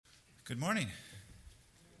Good morning.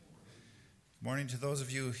 Good morning to those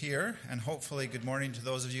of you here, and hopefully good morning to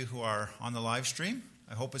those of you who are on the live stream.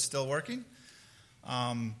 I hope it's still working.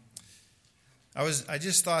 I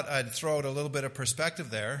just thought I'd throw out a little bit of perspective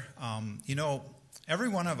there. Every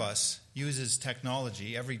one of us uses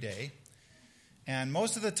technology every day, and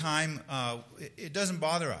most of the time it doesn't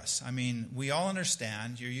bother us. I mean, we all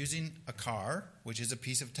understand you're using a car, which is a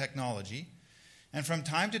piece of technology, and from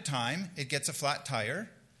time to time it gets a flat tire,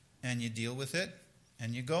 and you deal with it,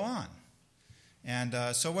 and you go on. And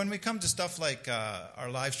so when we come to stuff like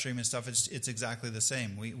our live stream and stuff, it's exactly the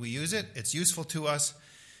same. We use it, it's useful to us,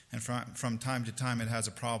 and from time to time it has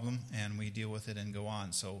a problem, and we deal with it and go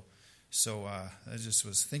on. So I just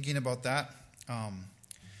was thinking about that.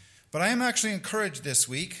 But I am actually encouraged this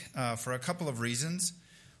week for a couple of reasons.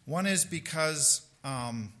 One is because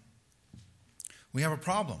we have a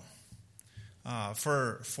problem.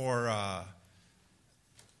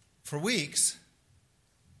 For weeks,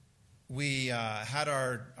 we had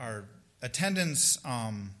our attendance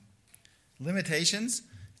limitations,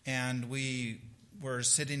 and we were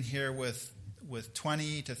sitting here with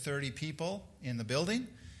 20 to 30 people in the building,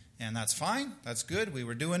 and that's fine. That's good. We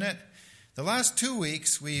were doing it. The last 2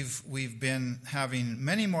 weeks, we've been having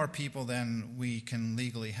many more people than we can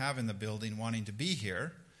legally have in the building wanting to be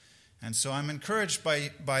here. And so I'm encouraged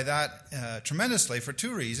by that tremendously for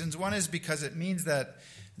two reasons. One is because it means that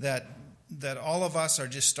all of us are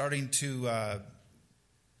just starting to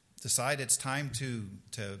decide it's time to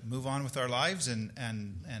move on with our lives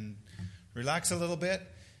and relax a little bit.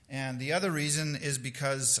 And the other reason is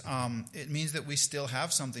because it means that we still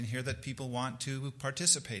have something here that people want to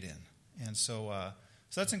participate in. And so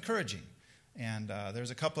that's encouraging. And there's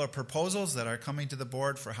a couple of proposals that are coming to the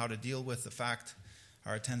board for how to deal with the fact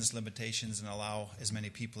our attendance limitations and allow as many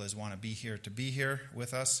people as want to be here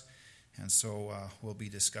with us. And so we'll be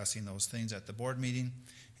discussing those things at the board meeting.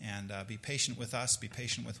 And be patient with us, be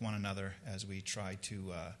patient with one another as we try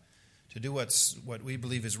to do what we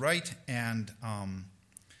believe is right and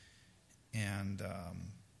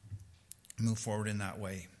move forward in that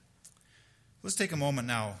way. Let's take a moment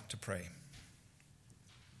now to pray.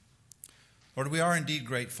 Lord, we are indeed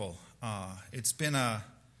grateful. It's been a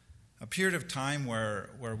period of time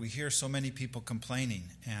where we hear so many people complaining,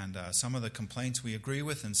 and some of the complaints we agree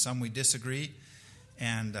with and some we disagree,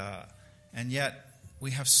 and yet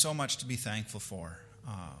we have so much to be thankful for.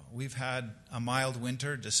 We've had a mild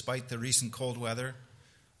winter despite the recent cold weather.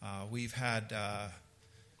 We've had,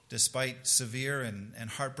 despite severe and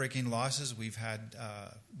heartbreaking losses, we've had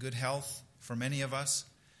good health for many of us.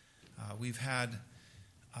 We've had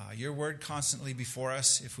your word constantly before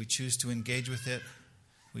us if we choose to engage with it.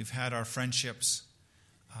 We've had our friendships.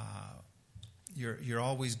 You're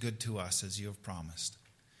always good to us, as you have promised.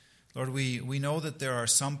 Lord, we know that there are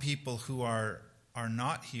some people who are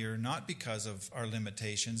not here, not because of our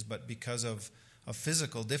limitations, but because of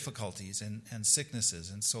physical difficulties and sicknesses.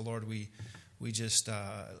 And so, Lord, we just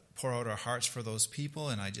pour out our hearts for those people,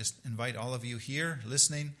 and I just invite all of you here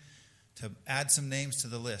listening to add some names to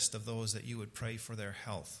the list of those that you would pray for their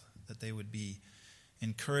health, that they would be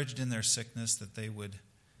encouraged in their sickness, that they would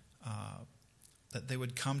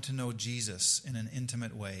come to know Jesus in an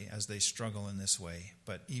intimate way as they struggle in this way.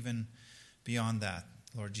 But even beyond that,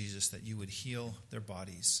 Lord Jesus, that you would heal their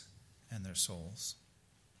bodies and their souls.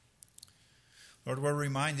 Lord, we're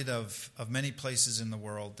reminded of many places in the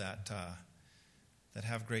world that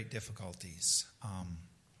have great difficulties.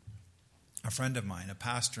 A friend of mine, a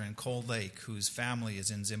pastor in Cold Lake, whose family is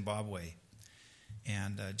in Zimbabwe,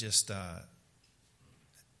 and just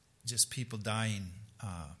people dying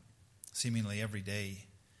seemingly every day.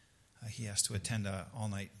 He has to attend a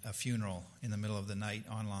funeral in the middle of the night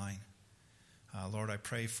online. Lord, I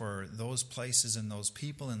pray for those places and those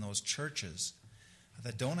people and those churches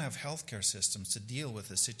that don't have healthcare systems to deal with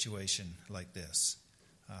a situation like this.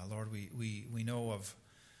 Lord, we know of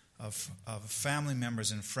family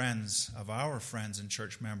members and friends of our friends and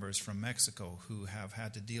church members from Mexico who have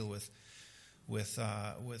had to deal with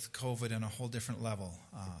COVID on a whole different level.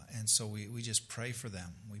 And so we just pray for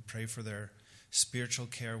them. We pray for their spiritual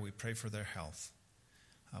care. We pray for their health.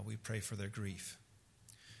 We pray for their grief.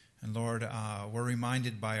 And Lord, we're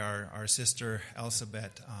reminded by our sister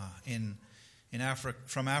Elsabeth in Africa,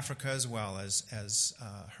 from Africa as well as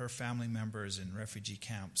her family members in refugee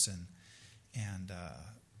camps and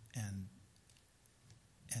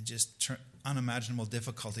just unimaginable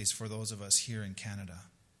difficulties for those of us here in Canada.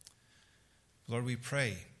 Lord, we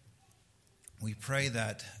pray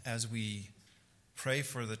that as we pray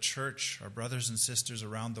for the church, our brothers and sisters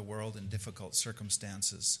around the world in difficult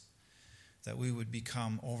circumstances, that we would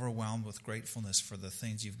become overwhelmed with gratefulness for the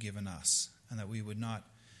things you've given us, and that we would not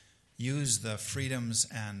use the freedoms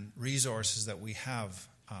and resources that we have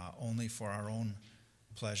only for our own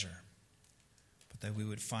pleasure, but that we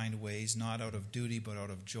would find ways, not out of duty, but out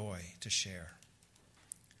of joy, to share.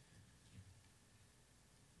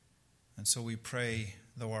 And so we pray,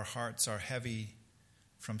 though our hearts are heavy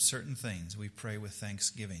from certain things, we pray with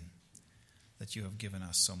thanksgiving that you have given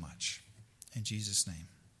us so much. In Jesus' name,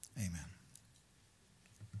 amen.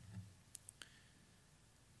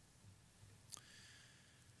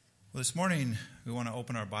 Well, this morning we want to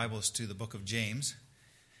open our Bibles to the book of James.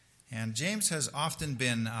 And James has often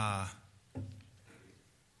been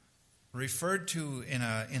referred to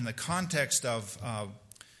in the context of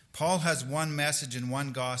Paul has one message and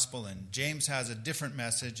one gospel, and James has a different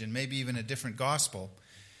message and maybe even a different gospel.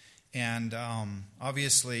 And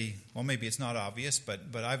obviously, well, maybe it's not obvious, but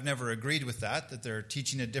I've never agreed with that they're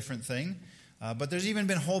teaching a different thing. But there's even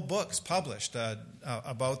been whole books published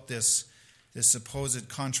about this supposed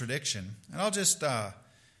contradiction. And I'll just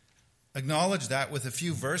acknowledge that with a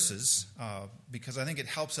few verses, because I think it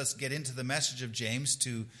helps us get into the message of James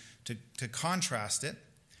to contrast it.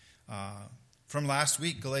 From last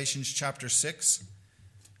week, Galatians chapter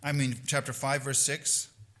 5, verse 6.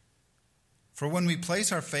 For when we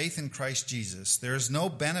place our faith in Christ Jesus, there is no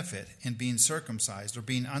benefit in being circumcised or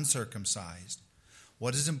being uncircumcised.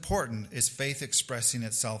 What is important is faith expressing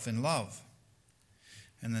itself in love.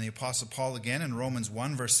 And then the Apostle Paul again in Romans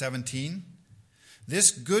 1, verse 17.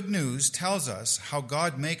 This good news tells us how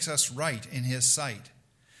God makes us right in his sight.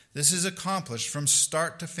 This is accomplished from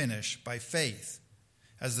start to finish by faith.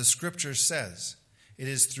 As the Scripture says, it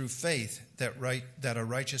is through faith that a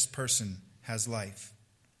righteous person has life.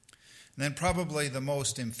 And then probably the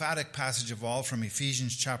most emphatic passage of all from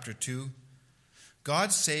Ephesians chapter 2.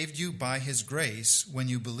 God saved you by his grace when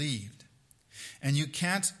you believed. And you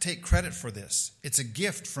can't take credit for this. It's a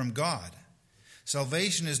gift from God.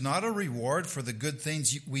 Salvation is not a reward for the good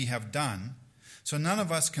things we have done, so none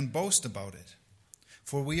of us can boast about it.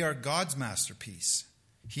 For we are God's masterpiece.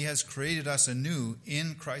 He has created us anew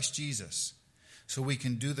in Christ Jesus, so we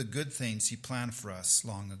can do the good things he planned for us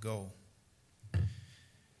long ago.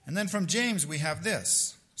 And then from James we have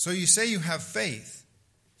this. So you say you have faith,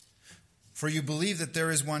 for you believe that there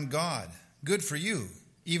is one God. Good for you.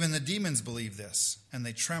 Even the demons believe this, and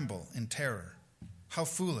they tremble in terror. How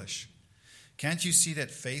foolish. Can't you see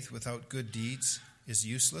that faith without good deeds is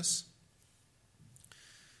useless?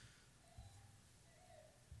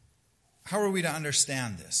 How are we to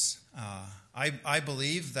understand this? I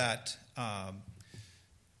believe that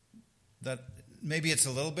maybe it's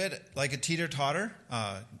a little bit like a teeter-totter.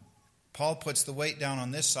 Paul puts the weight down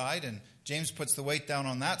on this side, and James puts the weight down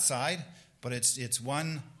on that side, but it's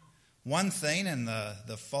one thing, and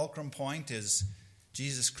the fulcrum point is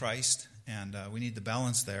Jesus Christ, and we need the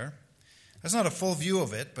balance there. That's not a full view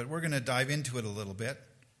of it, but we're going to dive into it a little bit.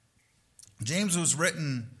 James was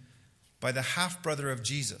written by the half-brother of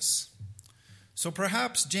Jesus. So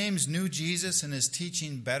perhaps James knew Jesus and his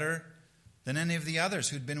teaching better than any of the others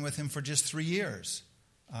who'd been with him for just 3 years.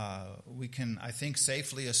 We can, I think,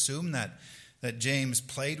 safely assume that James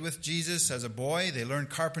played with Jesus as a boy. They learned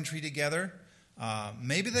carpentry together.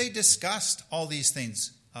 Maybe they discussed all these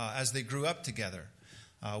things as they grew up together.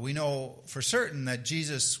 We know for certain that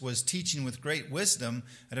Jesus was teaching with great wisdom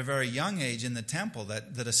at a very young age in the temple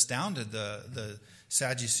that astounded the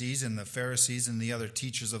Sadducees and the Pharisees and the other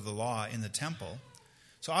teachers of the law in the temple.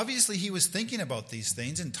 So obviously he was thinking about these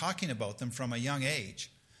things and talking about them from a young age.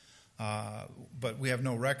 But we have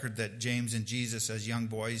no record that James and Jesus as young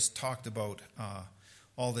boys talked about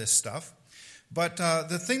all this stuff. But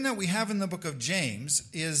the thing that we have in the book of James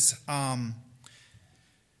is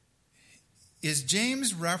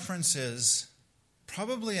James references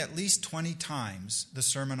probably at least 20 times the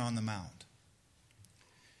Sermon on the Mount.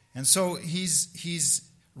 And so he's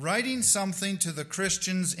writing something to the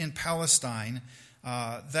Christians in Palestine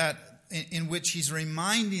in which he's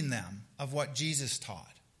reminding them of what Jesus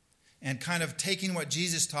taught, and kind of taking what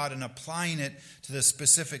Jesus taught and applying it to the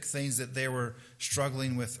specific things that they were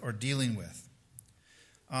struggling with or dealing with.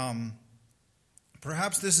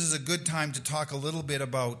 Perhaps this is a good time to talk a little bit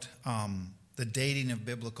about the dating of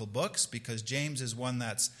biblical books, because James is one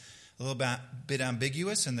that's a little bit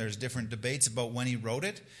ambiguous, and there's different debates about when he wrote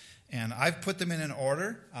it. And I've put them in an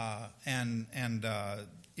order, and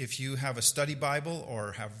if you have a study Bible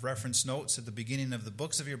or have reference notes at the beginning of the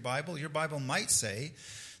books of your Bible might say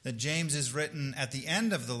that James is written at the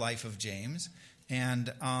end of the life of James,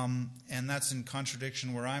 and that's in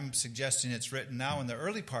contradiction where I'm suggesting it's written now in the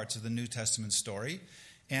early parts of the New Testament story.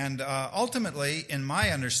 And ultimately, in my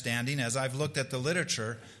understanding, as I've looked at the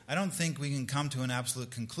literature, I don't think we can come to an absolute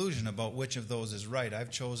conclusion about which of those is right.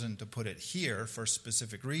 I've chosen to put it here for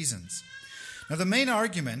specific reasons. Now, the main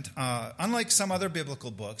argument, unlike some other biblical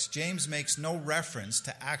books, James makes no reference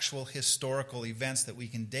to actual historical events that we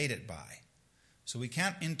can date it by. So we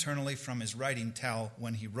can't internally from his writing tell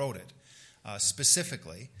when he wrote it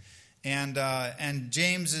specifically. And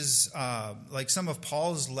James is, like some of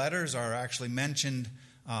Paul's letters are actually mentioned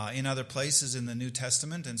in other places in the New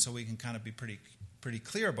Testament, and so we can kind of be pretty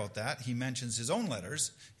clear about that. He mentions his own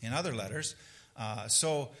letters in other letters. But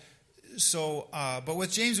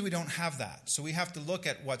with James we don't have that. So we have to look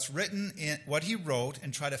at what's written, in what he wrote,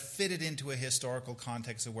 and try to fit it into a historical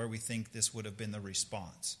context of where we think this would have been the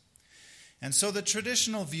response. And so the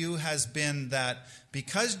traditional view has been that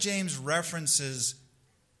because James references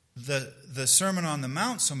the Sermon on the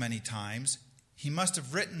Mount so many times, he must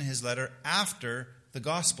have written his letter after the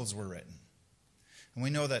Gospels were written. And we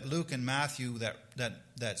know that Luke and Matthew that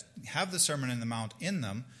have the Sermon on the Mount in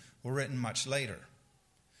them were written much later.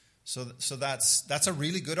 So that's a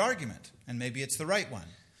really good argument, and maybe it's the right one.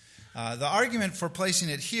 The argument for placing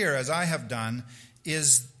it here, as I have done,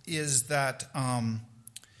 is that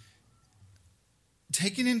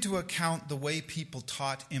taking into account the way people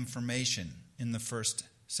taught information in the first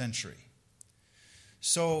century.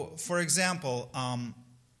 So, for example,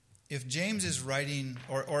 if James is writing,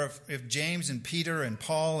 or if James and Peter and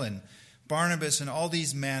Paul and Barnabas and all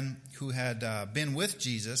these men who had been with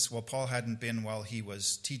Jesus, well, Paul hadn't been while he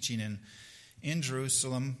was teaching in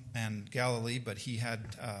Jerusalem and Galilee, but he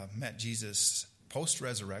had met Jesus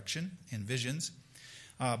post-resurrection in visions.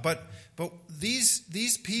 But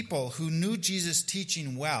these people who knew Jesus'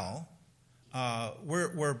 teaching well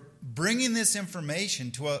were bringing this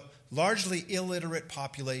information to a largely illiterate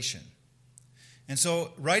population. And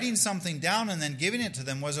so writing something down and then giving it to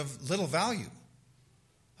them was of little value.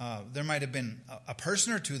 There might have been a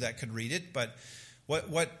person or two that could read it, but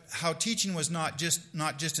how teaching was not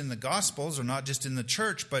just in the Gospels or not just in the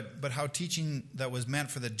church, but how teaching that was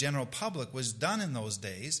meant for the general public was done in those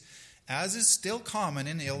days, as is still common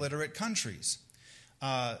in illiterate countries.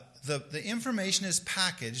 The information is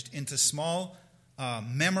packaged into small,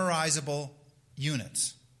 memorizable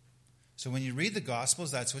units. So when you read the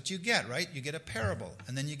Gospels, that's what you get, right? You get a parable,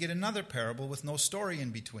 and then you get another parable with no story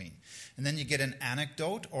in between. And then you get an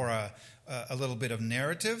anecdote or a little bit of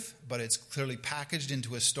narrative, but it's clearly packaged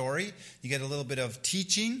into a story. You get a little bit of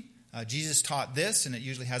teaching. Jesus taught this, and it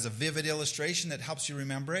usually has a vivid illustration that helps you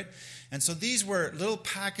remember it. And so these were little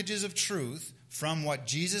packages of truth from what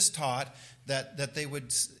Jesus taught that they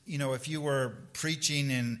would, if you were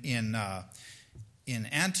preaching in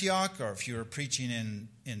Antioch, or if you were preaching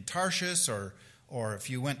in Tarshish, or if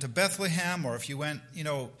you went to Bethlehem, or if you went,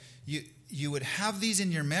 you would have these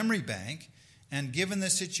in your memory bank, and given the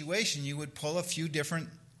situation, you would pull a few different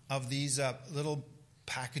of these little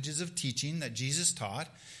packages of teaching that Jesus taught,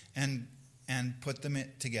 and put them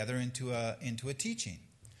together into a teaching.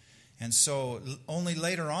 And so only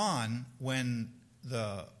later on, when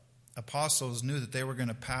the apostles knew that they were going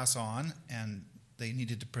to pass on and they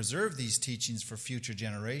needed to preserve these teachings for future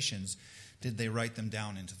generations, did they write them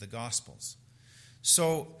down into the Gospels.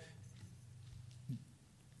 So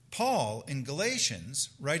Paul, in Galatians,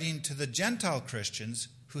 writing to the Gentile Christians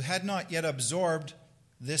who had not yet absorbed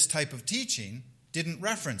this type of teaching, didn't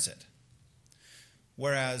reference it.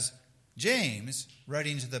 Whereas James,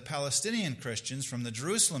 writing to the Palestinian Christians from the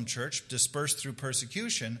Jerusalem church dispersed through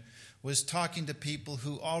persecution, was talking to people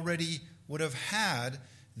who already would have had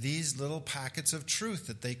these little packets of truth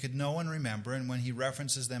that they could know and remember, and when he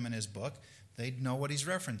references them in his book, they'd know what he's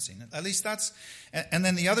referencing. At least that's... And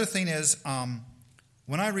then the other thing is,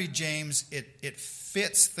 when I read James, it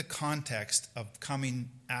fits the context of coming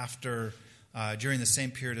after, during the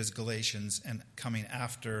same period as Galatians, and coming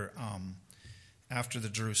after the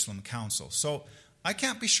Jerusalem Council. So I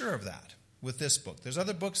can't be sure of that with this book. There's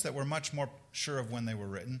other books that we're much more sure of when they were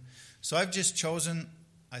written. So I've just chosen...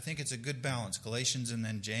 I think it's a good balance, Galatians and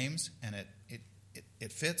then James, and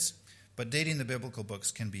it fits. But dating the biblical books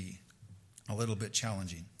can be a little bit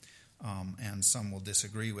challenging, and some will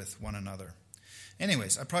disagree with one another.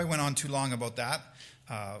 Anyways, I probably went on too long about that,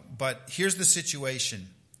 but here's the situation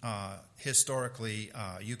historically.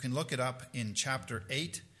 You can look it up in chapter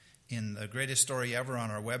 8 in The Greatest Story Ever on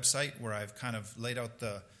our website, where I've kind of laid out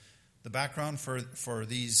the background for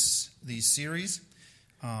these series.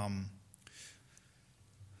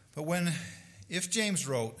 But if James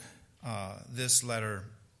wrote this letter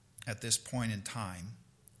at this point in time,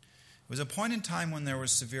 it was a point in time when there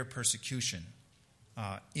was severe persecution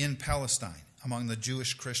in Palestine among the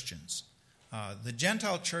Jewish Christians. The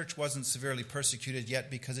Gentile church wasn't severely persecuted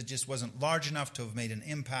yet because it just wasn't large enough to have made an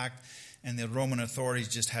impact, and the Roman authorities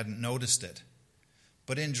just hadn't noticed it.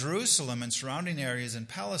 But in Jerusalem and surrounding areas in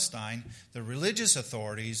Palestine, the religious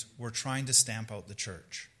authorities were trying to stamp out the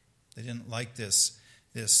church. They didn't like this,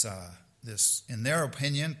 in their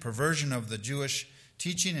opinion, perversion of the Jewish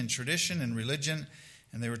teaching and tradition and religion,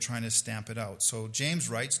 and they were trying to stamp it out. So James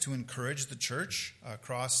writes to encourage the church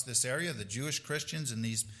across this area, the Jewish Christians in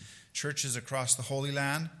these churches across the Holy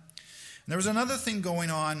Land. And there was another thing going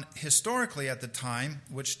on historically at the time,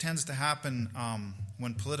 which tends to happen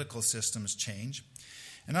when political systems change.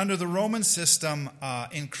 And under the Roman system,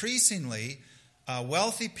 increasingly,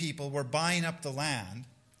 wealthy people were buying up the land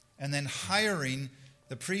and then hiring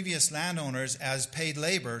the previous landowners as paid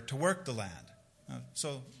labor to work the land.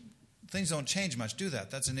 So things don't change much, do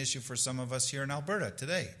that? That's an issue for some of us here in Alberta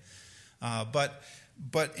today.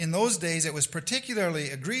 But in those days, it was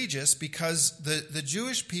particularly egregious because the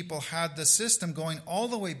Jewish people had the system going all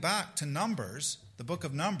the way back to Numbers, the book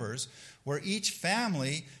of Numbers, where each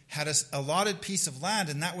family had a allotted piece of land,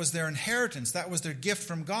 and that was their inheritance. That was their gift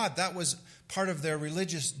from God. That was part of their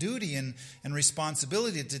religious duty and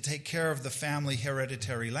responsibility to take care of the family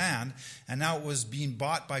hereditary land. And now it was being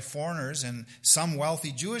bought by foreigners, and some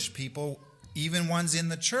wealthy Jewish people, even ones in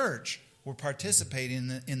the church, were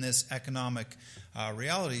participating in this economic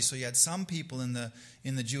reality. So you had some people in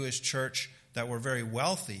the Jewish church that were very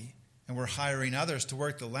wealthy and were hiring others to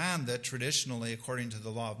work the land that traditionally, according to the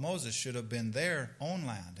law of Moses, should have been their own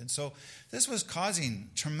land. And so this was causing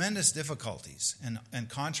tremendous difficulties and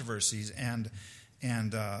controversies. And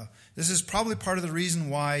this is probably part of the reason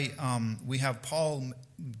why we have Paul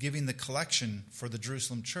giving the collection for the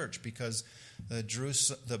Jerusalem church, because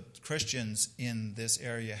the Christians in this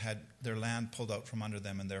area had their land pulled out from under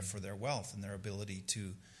them, and therefore their wealth and their ability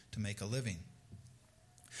to make a living.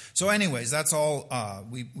 So anyways, that's all.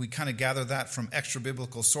 We kind of gather that from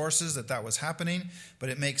extra-biblical sources that was happening, but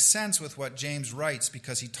it makes sense with what James writes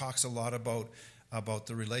because he talks a lot about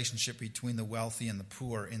the relationship between the wealthy and the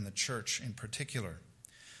poor in the church in particular.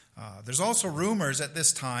 There's also rumors at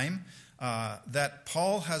this time that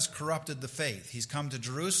Paul has corrupted the faith. He's come to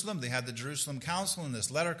Jerusalem. They had the Jerusalem Council, and this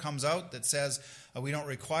letter comes out that says we don't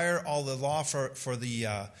require all the law for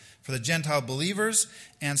the Gentile believers.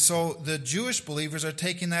 And so the Jewish believers are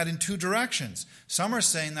taking that in two directions. Some are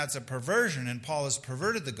saying that's a perversion, and Paul has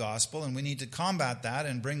perverted the gospel, and we need to combat that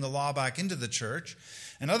and bring the law back into the church.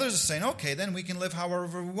 And others are saying, okay, then we can live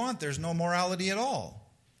however we want. There's no morality at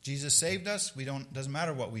all. Jesus saved us. Doesn't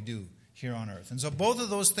matter what we do here on earth. And so both of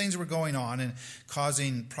those things were going on and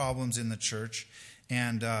causing problems in the church.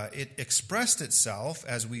 And it expressed itself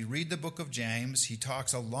as we read the book of James. He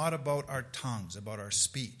talks a lot about our tongues, about our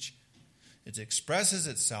speech. It expresses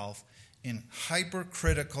itself in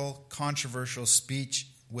hypercritical, controversial speech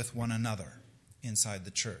with one another inside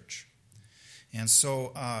the church. And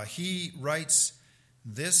so he writes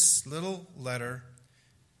this little letter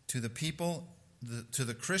to the people, to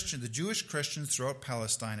the Jewish Christians throughout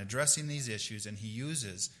Palestine, addressing these issues, and he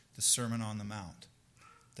uses the Sermon on the Mount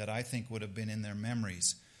that I think would have been in their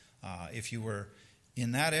memories. If you were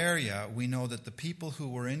in that area, we know that the people who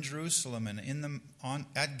were in Jerusalem and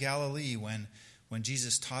at Galilee when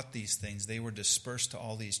Jesus taught these things, they were dispersed to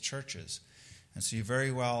all these churches. And so you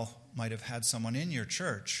very well might have had someone in your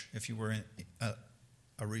church, if you were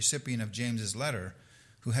a recipient of James's letter,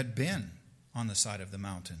 who had been on the side of the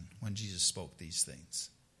mountain when Jesus spoke these things.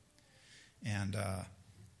 And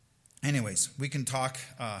anyways, we can talk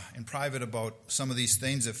in private about some of these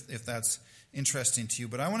things if that's interesting to you.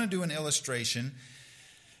 But I want to do an illustration,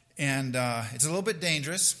 and it's a little bit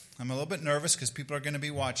dangerous. I'm a little bit nervous because people are going to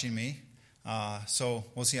be watching me. So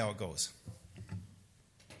we'll see how it goes.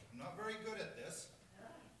 I'm not very good at this.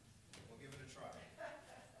 We'll give it a try.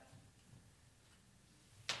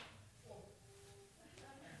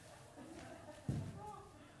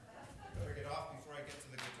 Better get off before I get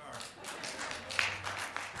to the guitar.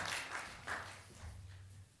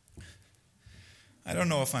 I don't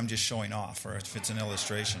know if I'm just showing off or if it's an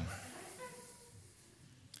illustration.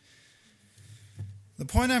 The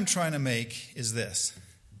point I'm trying to make is this.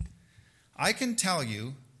 I can tell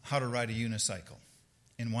you how to ride a unicycle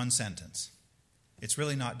in one sentence. It's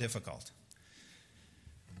really not difficult.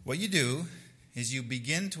 What you do is you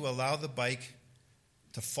begin to allow the bike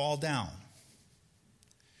to fall down.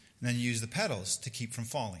 And then you use the pedals to keep from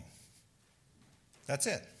falling. That's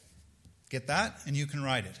it. Get that, and you can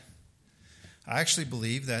ride it. I actually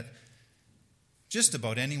believe that just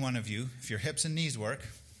about any one of you, if your hips and knees work,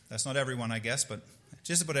 that's not everyone, I guess, but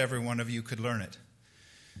just about every one of you could learn it.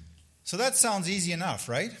 So that sounds easy enough,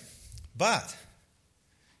 right? But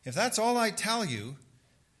If that's all I tell you,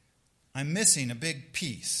 I'm missing a big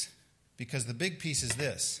piece, because the big piece is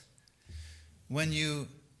this. When you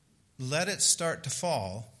let it start to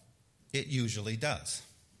fall, it usually does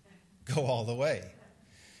go all the way.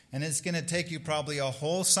 And it's going to take you probably a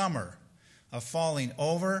whole summer of falling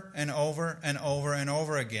over and over and over and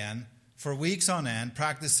over again for weeks on end,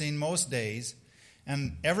 practicing most days.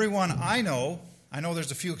 And everyone I know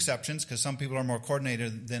there's a few exceptions because some people are more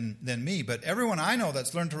coordinated than me, but everyone I know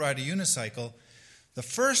that's learned to ride a unicycle, the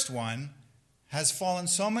first one has fallen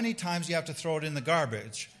so many times you have to throw it in the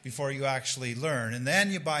garbage before you actually learn. And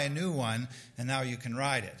then you buy a new one, and now you can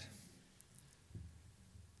ride it.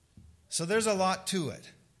 So there's a lot to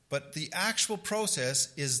it. But the actual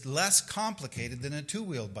process is less complicated than a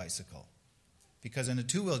two-wheeled bicycle. Because in a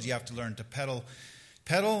two-wheeled, you have to learn to pedal,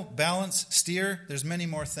 balance, steer. There's many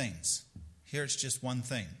more things. Here it's just one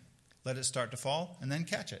thing. Let it start to fall, and then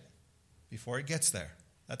catch it before it gets there.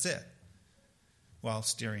 That's it. Well,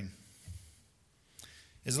 steering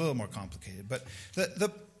is a little more complicated. But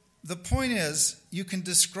the point is, you can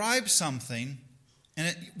describe something,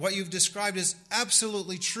 and what you've described is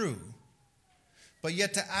absolutely true. But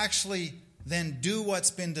yet to actually then do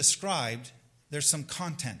what's been described, there's some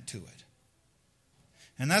content to it.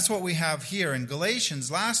 And that's what we have here. In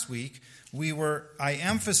Galatians last week, I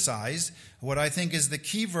emphasized what I think is the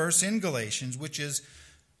key verse in Galatians, which is,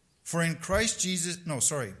 for in Christ Jesus... No,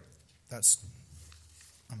 sorry.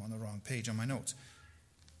 I'm on the wrong page on my notes.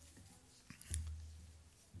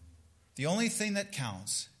 The only thing that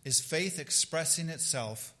counts is faith expressing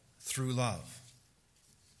itself through love.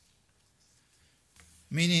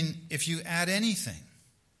 Meaning, if you add anything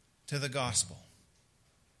to the gospel,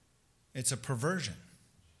 it's a perversion.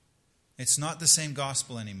 It's not the same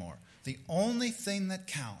gospel anymore. The only thing that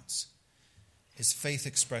counts is faith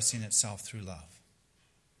expressing itself through love.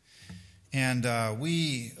 And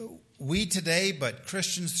we today, but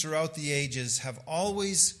Christians throughout the ages, have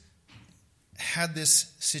always had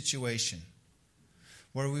this situation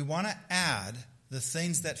where we want to add the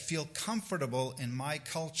things that feel comfortable in my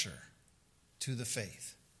culture to the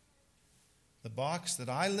faith. The box that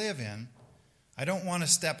I live in, I don't want to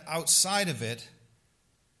step outside of it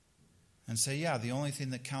and say, yeah, the only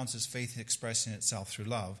thing that counts is faith expressing itself through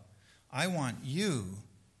love. I want you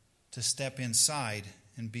to step inside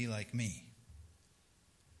and be like me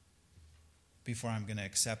before I'm going to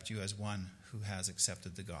accept you as one who has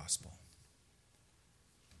accepted the gospel.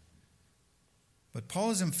 But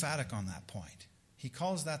Paul is emphatic on that point. He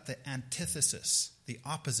calls that the antithesis, the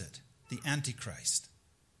opposite, the Antichrist.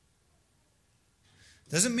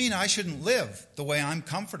 Doesn't mean I shouldn't live the way I'm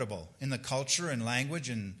comfortable in the culture and language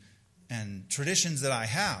and traditions that I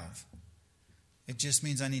have. It just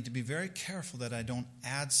means I need to be very careful that I don't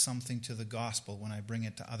add something to the gospel when I bring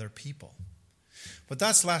it to other people. But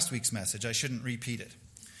that's last week's message. I shouldn't repeat it.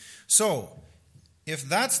 So, if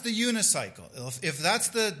that's the unicycle, if that's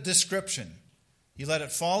the description, you let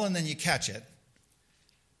it fall and then you catch it,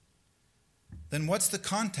 then what's the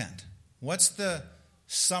content? What's the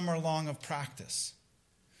summer long of practice?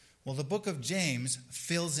 Well, the book of James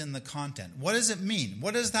fills in the content. What does it mean?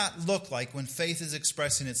 What does that look like when faith is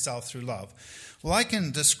expressing itself through love? Well, I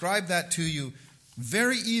can describe that to you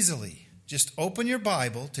very easily. Just open your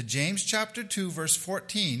Bible to James chapter 2, verse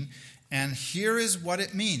 14, and here is what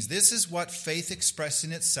it means. This is what faith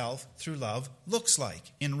expressing itself through love looks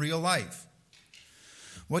like in real life.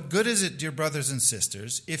 What good is it, dear brothers and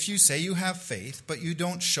sisters, if you say you have faith, but you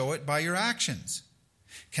don't show it by your actions?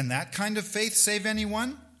 Can that kind of faith save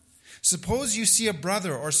anyone? Suppose you see a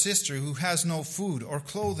brother or sister who has no food or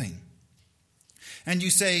clothing, and you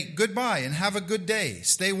say, goodbye and have a good day,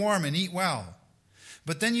 stay warm and eat well.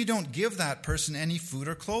 But then you don't give that person any food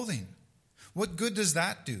or clothing. What good does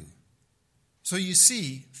that do? So you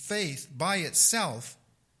see, faith by itself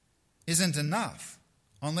isn't enough.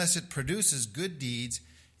 Unless it produces good deeds,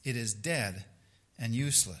 it is dead and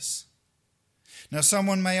useless. Now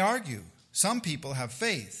someone may argue, some people have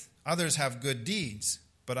faith, others have good deeds.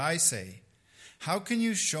 But I say, how can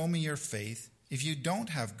you show me your faith if you don't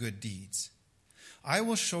have good deeds? I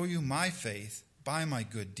will show you my faith by my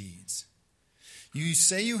good deeds. You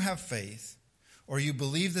say you have faith, or you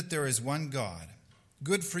believe that there is one God.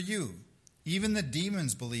 Good for you. Even the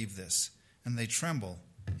demons believe this, and they tremble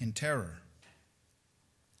in terror.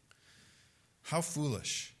 How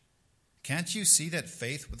foolish. Can't you see that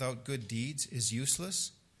faith without good deeds is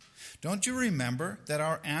useless? Don't you remember that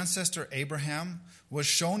our ancestor Abraham was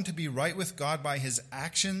shown to be right with God by his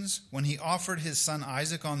actions when he offered his son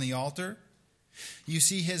Isaac on the altar? You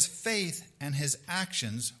see, his faith and his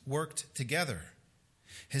actions worked together.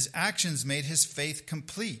 His actions made his faith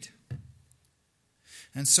complete.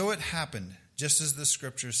 And so it happened, just as the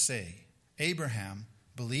scriptures say. Abraham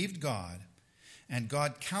believed God, and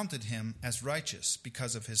God counted him as righteous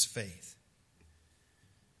because of his faith.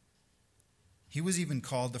 He was even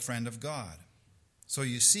called the friend of God. So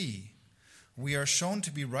you see, we are shown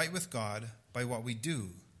to be right with God by what we do,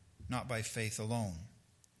 not by faith alone.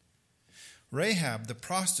 Rahab, the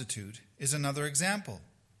prostitute, is another example.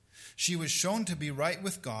 She was shown to be right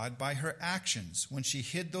with God by her actions when she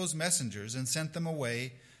hid those messengers and sent them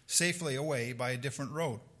safely away by a different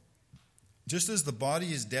road. Just as the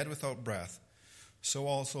body is dead without breath, so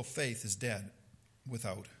also faith is dead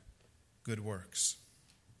without good works.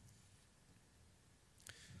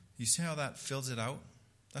 You see how that fills it out?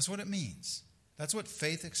 That's what it means. That's what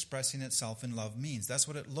faith expressing itself in love means. That's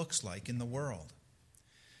what it looks like in the world.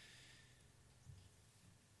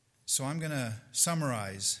 So I'm going to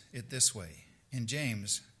summarize it this way. In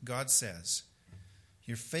James, God says,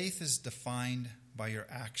 your faith is defined by your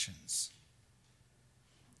actions.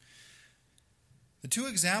 The two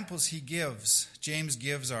examples James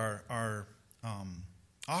gives are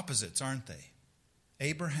opposites, aren't they?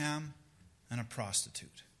 Abraham and a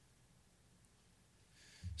prostitute.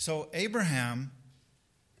 So Abraham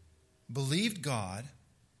believed God,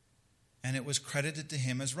 and it was credited to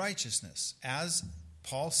him as righteousness, as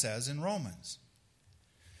Paul says in Romans.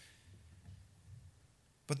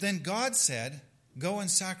 But then God said, go and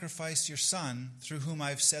sacrifice your son, through whom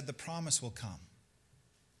I've said the promise will come.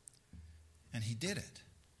 And he did it.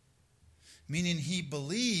 Meaning he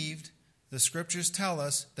believed, the scriptures tell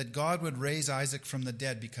us, that God would raise Isaac from the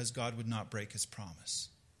dead because God would not break his promise.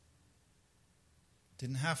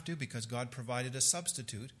 Didn't have to, because God provided a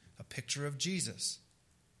substitute, a picture of Jesus.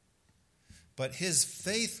 But his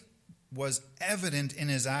faith was evident in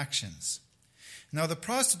his actions. Now the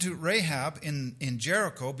prostitute Rahab in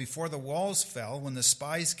Jericho, before the walls fell, when the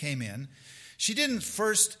spies came in, she didn't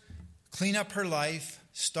first clean up her life,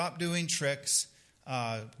 stop doing tricks,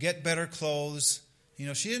 get better clothes.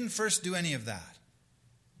 She didn't first do any of that.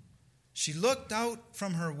 She looked out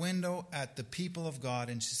from her window at the people of God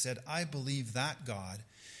and she said, I believe that God.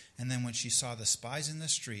 And then when she saw the spies in the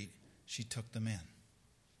street, she took them in.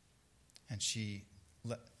 And she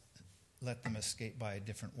let them escape by a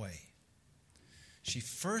different way. She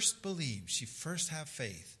first believed, she first had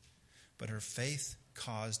faith, but her faith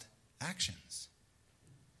caused actions.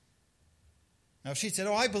 Now if she said,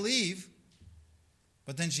 I believe,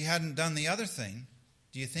 but then she hadn't done the other thing,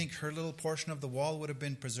 do you think her little portion of the wall would have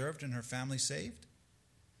been preserved and her family saved?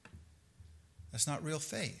 That's not real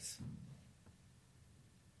faith.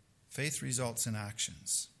 Faith results in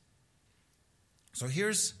actions. So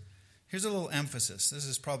here's a little emphasis. This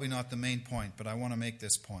is probably not the main point, but I want to make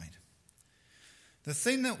this point. The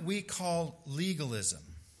thing that we call legalism,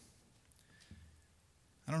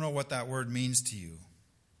 I don't know what that word means to you,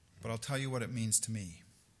 but I'll tell you what it means to me.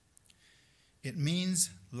 It means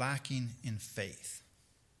lacking in faith.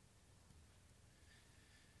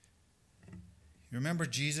 You remember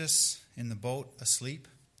Jesus in the boat asleep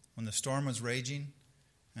when the storm was raging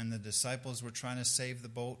and the disciples were trying to save the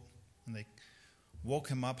boat and they woke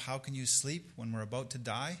him up. How can you sleep when we're about to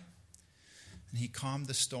die? And he calmed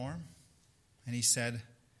the storm and he said,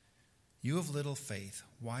 you have little faith.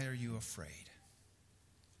 Why are you afraid?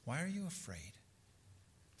 Why are you afraid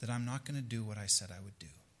that I'm not going to do what I said I would do?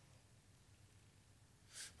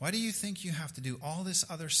 Why do you think you have to do all this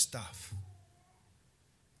other stuff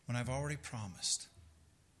when I've already promised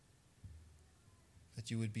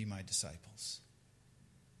that you would be my disciples?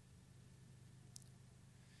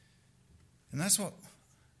 And that's what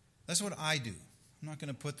I do. I'm not going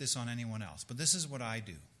to put this on anyone else, but this is what I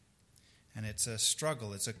do. And it's a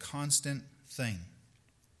struggle. It's a constant thing.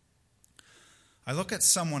 I look at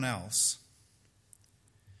someone else,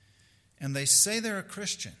 and they say they're a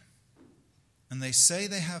Christian, and they say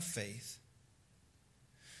they have faith,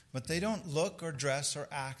 but they don't look or dress or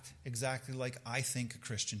act exactly like I think a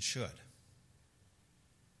Christian should.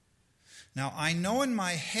 Now, I know in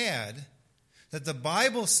my head that the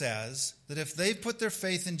Bible says that if they put their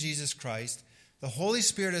faith in Jesus Christ, the Holy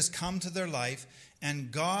Spirit has come to their life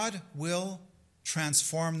and God will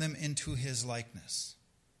transform them into His likeness.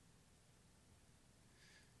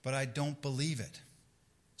 But I don't believe it.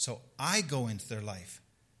 So I go into their life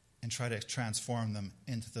and try to transform them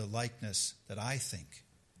into the likeness that I think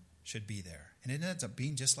should be there. And it ends up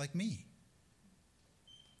being just like me.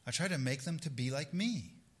 I try to make them to be like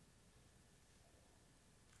me.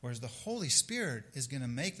 Whereas the Holy Spirit is going to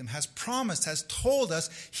make them, has promised, has told us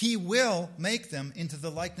He will make them into the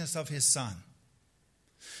likeness of His Son.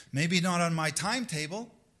 Maybe not on my timetable.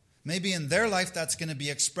 Maybe in their life that's going to be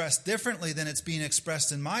expressed differently than it's being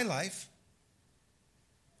expressed in my life.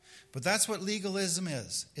 But that's what legalism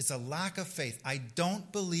is. It's a lack of faith. I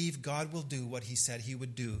don't believe God will do what he said he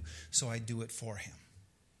would do, so I do it for him.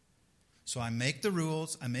 So I make the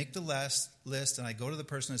rules, I make the list, and I go to the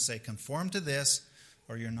person and say, conform to this,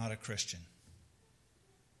 or you're not a Christian.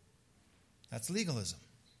 That's legalism.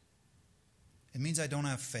 It means I don't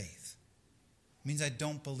have faith. It means I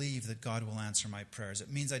don't believe that God will answer my prayers. It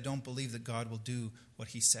means I don't believe that God will do what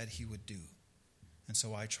he said he would do. And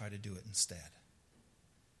so I try to do it instead.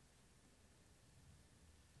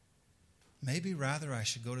 Maybe rather I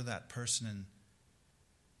should go to that person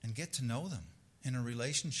and get to know them in a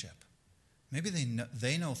relationship. Maybe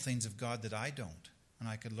they know things of God that I don't, and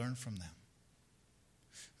I could learn from them.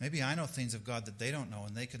 Maybe I know things of God that they don't know,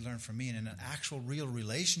 and they could learn from me. And in an actual, real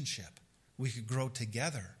relationship, we could grow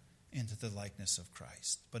together into the likeness of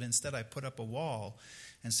Christ. But instead, I put up a wall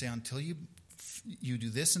and say, until you do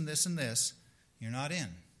this and this and this, you're not in. It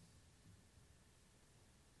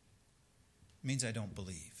means I don't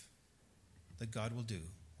believe that God will do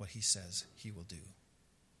what he says he will do.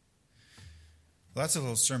 Well, that's a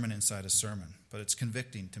little sermon inside a sermon, but it's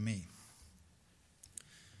convicting to me.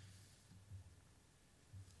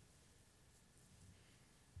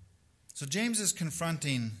 So James is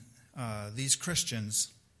confronting these Christians,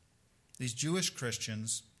 these Jewish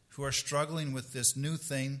Christians, who are struggling with this new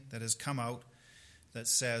thing that has come out that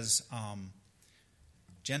says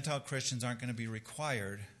Gentile Christians aren't going to be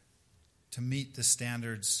required to meet the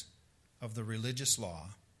standards of the religious law.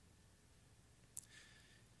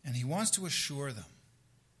 And he wants to assure them.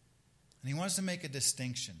 And he wants to make a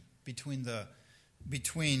distinction between the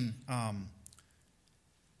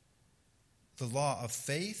law of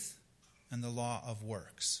faith and the law of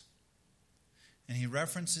works. And he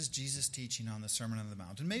references Jesus' teaching on the Sermon on the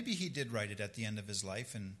Mount. And maybe he did write it at the end of his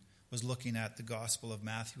life and was looking at the Gospel of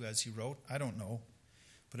Matthew as he wrote. I don't know.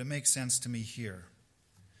 But it makes sense to me here.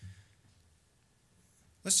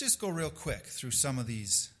 Let's just go real quick through some of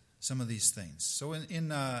these things. So in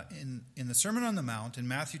the Sermon on the Mount, in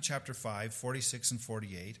Matthew chapter 5, 46 and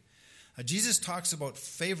 48, Jesus talks about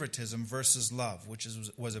favoritism versus love, which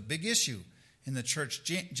was a big issue in the church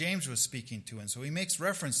James was speaking to. And so he makes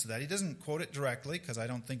reference to that. He doesn't quote it directly because I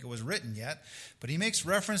don't think it was written yet, but he makes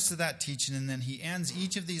reference to that teaching, and then he ends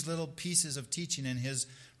each of these little pieces of teaching in his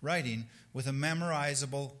writing with a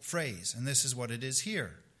memorizable phrase. And this is what it is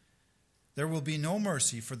here. There will be no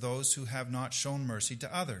mercy for those who have not shown mercy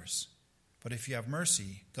to others. But if you have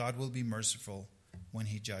mercy, God will be merciful when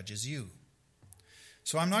he judges you.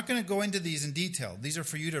 So I'm not going to go into these in detail. These are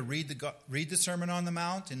for you to read the Sermon on the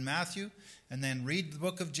Mount in Matthew, and then read the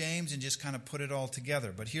book of James and just kind of put it all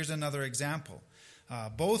together. But here's another example.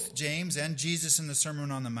 Both James and Jesus in the Sermon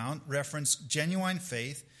on the Mount reference genuine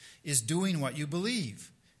faith is doing what you believe.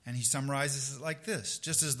 And he summarizes it like this: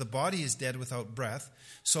 just as the body is dead without breath,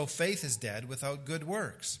 so faith is dead without good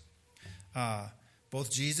works.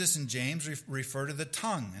 Both Jesus and James refer to the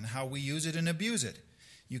tongue and how we use it and abuse it.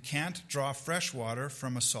 You can't draw fresh water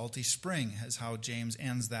from a salty spring, is how James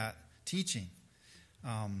ends that teaching.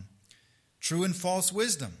 True and false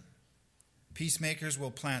wisdom. Peacemakers will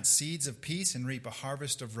plant seeds of peace and reap a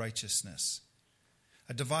harvest of righteousness.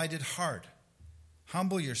 A divided heart.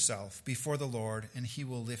 Humble yourself before the Lord, and he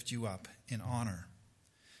will lift you up in honor.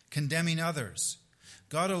 Condemning others.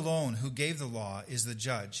 God alone, who gave the law, is the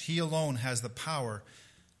judge. He alone has the power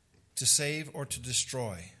to save or to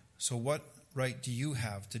destroy. So what right do you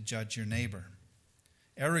have to judge your neighbor?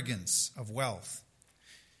 Arrogance of wealth.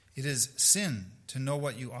 It is sin to know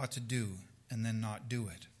what you ought to do and then not do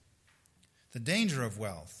it. The danger of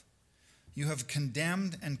wealth. You have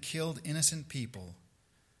condemned and killed innocent people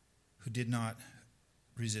who did not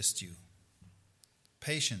resist you.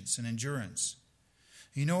 Patience and endurance.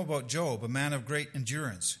 You know about Job, a man of great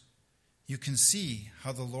endurance. You can see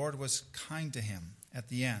how the Lord was kind to him at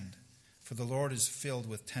the end, for the Lord is filled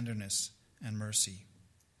with tenderness and mercy.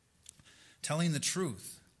 Telling the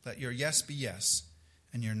truth, let your yes be yes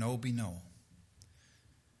and your no be no.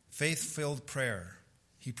 Faith-filled prayer.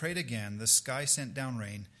 He prayed again, the sky sent down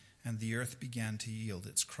rain, and the earth began to yield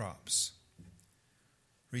its crops.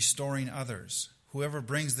 Restoring others. Whoever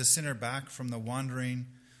brings the sinner back from the wandering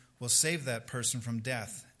will save that person from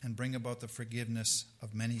death and bring about the forgiveness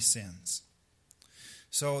of many sins.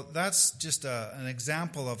 So that's just an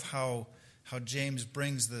example of how James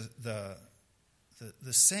brings the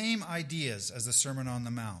same ideas as the Sermon on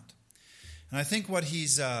the Mount. And I think what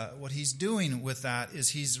he's doing with that is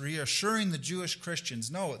he's reassuring the Jewish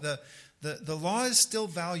Christians, no, the law is still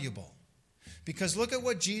valuable. Because look at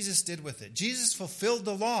what Jesus did with it. Jesus fulfilled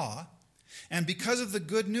the law, And because of the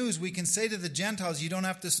good news, we can say to the Gentiles, you don't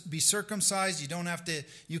have to be circumcised,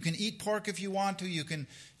 you can eat pork if you want to, you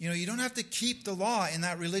don't have to keep the law in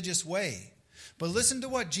that religious way. But listen to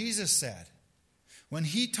what Jesus said. When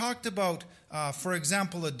he talked about, for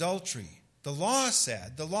example, adultery, the law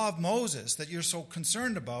of Moses that you're so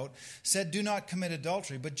concerned about, said, do not commit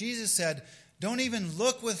adultery. But Jesus said, don't even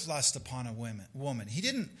look with lust upon a woman. He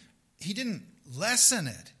didn't lessen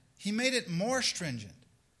it. He made it more stringent.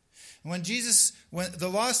 When the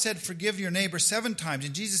law said forgive your neighbor 7 times,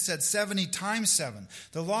 and Jesus said 70 times 7.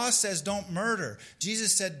 The law says don't murder.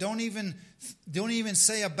 Jesus said don't even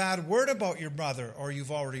say a bad word about your brother or you've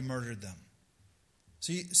already murdered them.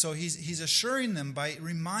 So he's assuring them by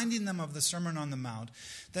reminding them of the Sermon on the Mount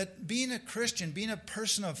that being a Christian, being a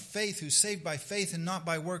person of faith who's saved by faith and not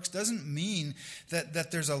by works doesn't mean that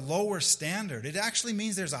there's a lower standard. It actually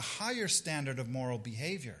means there's a higher standard of moral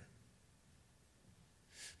behavior.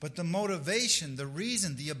 But the motivation, the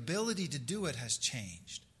reason, the ability to do it has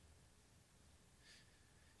changed.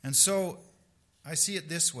 And so I see it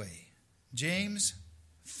this way. James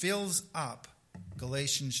fills up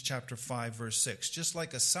Galatians chapter 5, verse 6. Just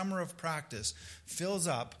like a summer of practice fills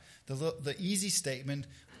up the easy statement,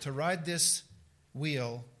 to ride this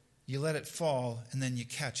wheel, you let it fall, and then you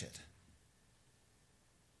catch it.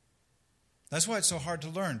 That's why it's so hard to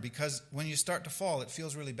learn, because when you start to fall, it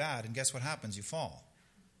feels really bad, and guess what happens? You fall.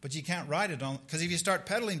 But you can't ride it on, because if you start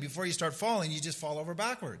pedaling before you start falling, you just fall over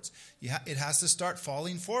backwards. It has to start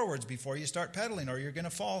falling forwards before you start pedaling, or you're going to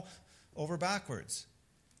fall over backwards.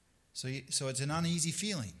 So it's an uneasy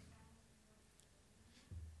feeling.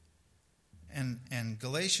 And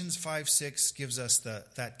Galatians 5:6 gives us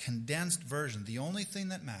that condensed version. The only thing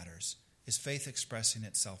that matters is faith expressing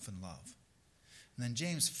itself in love. And then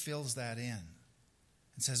James fills that in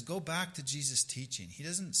and says, go back to Jesus' teaching. He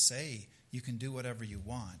doesn't say you can do whatever you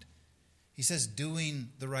want. He says doing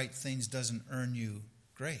the right things doesn't earn you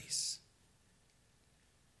grace.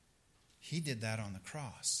 He did that on the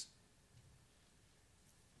cross.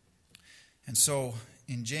 And so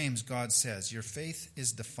in James, God says, your faith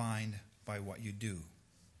is defined by what you do.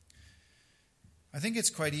 I think it's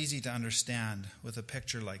quite easy to understand with a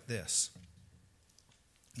picture like this.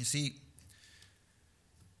 You see,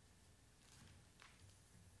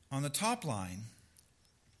 on the top line,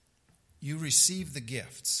 you receive the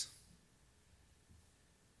gifts.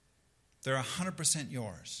 They're 100%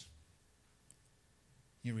 yours.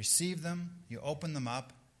 You receive them, you open them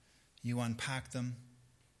up, you unpack them,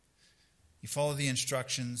 you follow the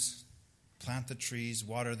instructions, plant the trees,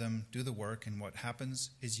 water them, do the work, and what happens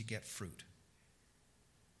is you get fruit.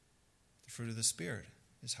 The fruit of the Spirit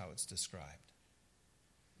is how it's described.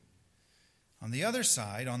 On the other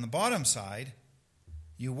side, on the bottom side,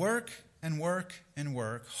 you work and work and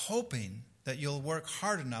work, hoping that you'll work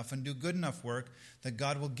hard enough and do good enough work that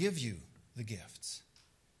God will give you the gifts.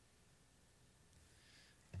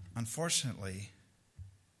 Unfortunately,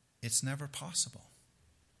 it's never possible.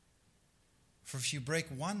 For if you break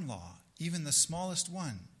one law, even the smallest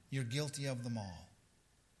one, you're guilty of them all.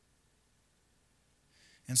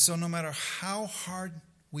 And so no matter how hard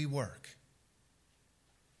we work,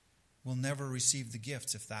 we'll never receive the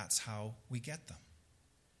gifts if that's how we get them.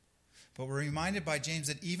 But we're reminded by James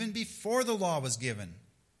that even before the law was given,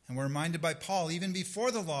 and we're reminded by Paul, even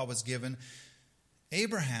before the law was given,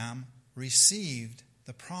 Abraham received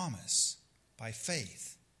the promise by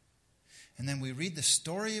faith. And then we read the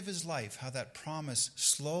story of his life, how that promise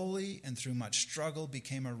slowly and through much struggle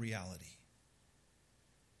became a reality.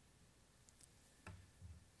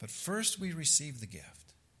 But first we receive the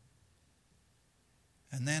gift.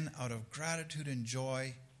 And then out of gratitude and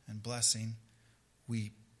joy and blessing,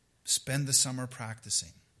 we spend the summer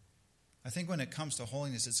practicing. I think when it comes to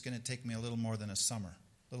holiness, it's going to take me a little more than a summer,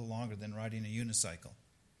 a little longer than riding a unicycle,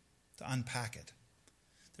 to unpack it.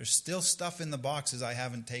 There's still stuff in the boxes I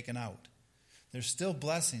haven't taken out. There's still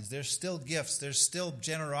blessings. There's still gifts. There's still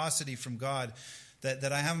generosity from God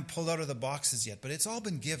that I haven't pulled out of the boxes yet. But it's all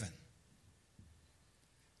been given.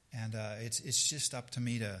 And it's just up to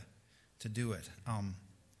me to do it.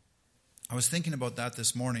 I was thinking about that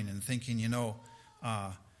this morning and thinking,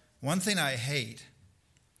 one thing I hate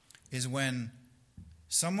is when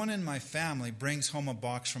someone in my family brings home a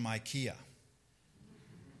box from IKEA.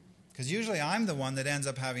 Because usually I'm the one that ends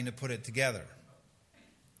up having to put it together.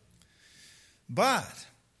 But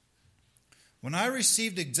when I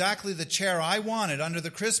received exactly the chair I wanted under the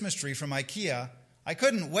Christmas tree from IKEA, I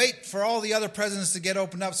couldn't wait for all the other presents to get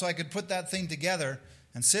opened up so I could put that thing together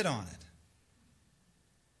and sit on it.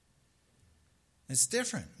 It's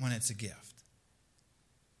different when it's a gift.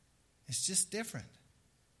 It's just different.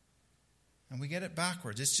 And we get it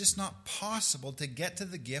backwards. It's just not possible to get to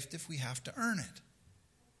the gift if we have to earn it.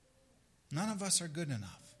 None of us are good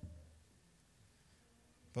enough.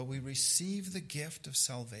 But we receive the gift of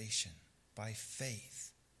salvation by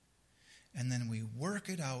faith. And then we work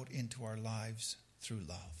it out into our lives through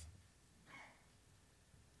love.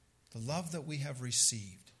 The love that we have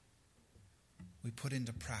received, we put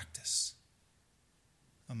into practice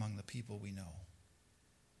among the people we know.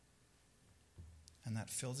 And that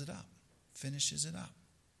fills it up, finishes it up.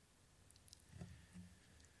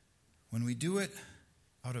 When we do it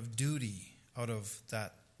out of duty, out of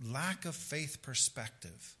that lack of faith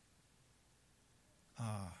perspective,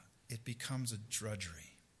 it becomes a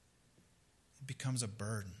drudgery. It becomes a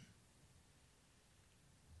burden.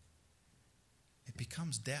 It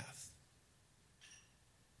becomes death.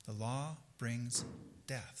 The law brings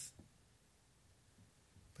death.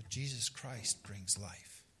 But Jesus Christ brings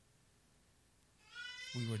life.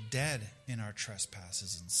 We were dead in our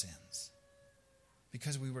trespasses and sins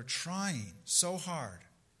because we were trying so hard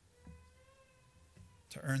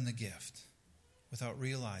to earn the gift without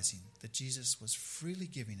realizing that Jesus was freely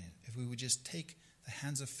giving it if we would just take the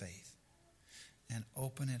hands of faith and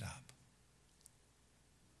open it up.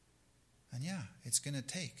 And yeah, it's going to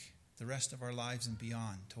take the rest of our lives and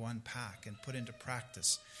beyond to unpack and put into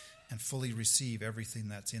practice and fully receive everything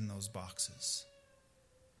that's in those boxes.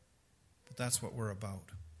 But that's what we're about.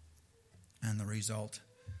 And the result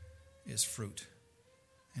is fruit.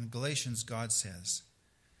 In Galatians, God says,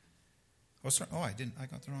 I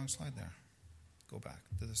got the wrong slide there. Go back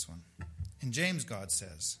to this one. In James, God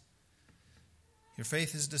says, your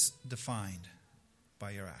faith is defined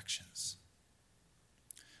by your actions.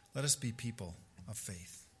 Let us be people of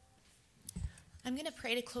faith. I'm going to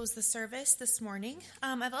pray to close the service this morning.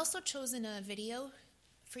 I've also chosen a video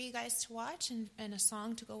for you guys to watch and a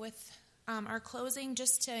song to go with our closing,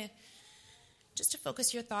 just to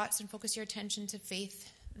focus your thoughts and focus your attention to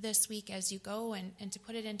faith this week as you go, and to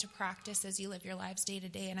put it into practice as you live your lives day to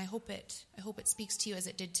day. And I hope it speaks to you as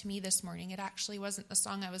it did to me this morning. It actually wasn't the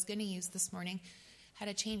song I was going to use this morning. Had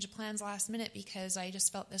a change of plans last minute because I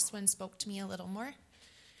just felt this one spoke to me a little more.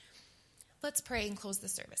 Let's pray and close the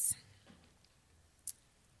service.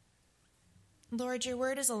 Lord, your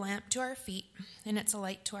word is a lamp to our feet, and it's a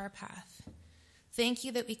light to our path. Thank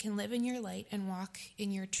you that we can live in your light and walk in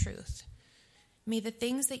your truth. May the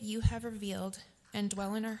things that you have revealed and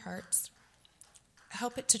dwell in our hearts,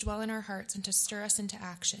 help it to dwell in our hearts and to stir us into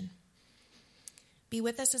action. Be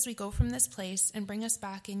with us as we go from this place and bring us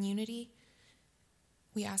back in unity.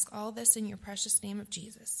 We ask all this in your precious name of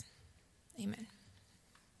Jesus. Amen.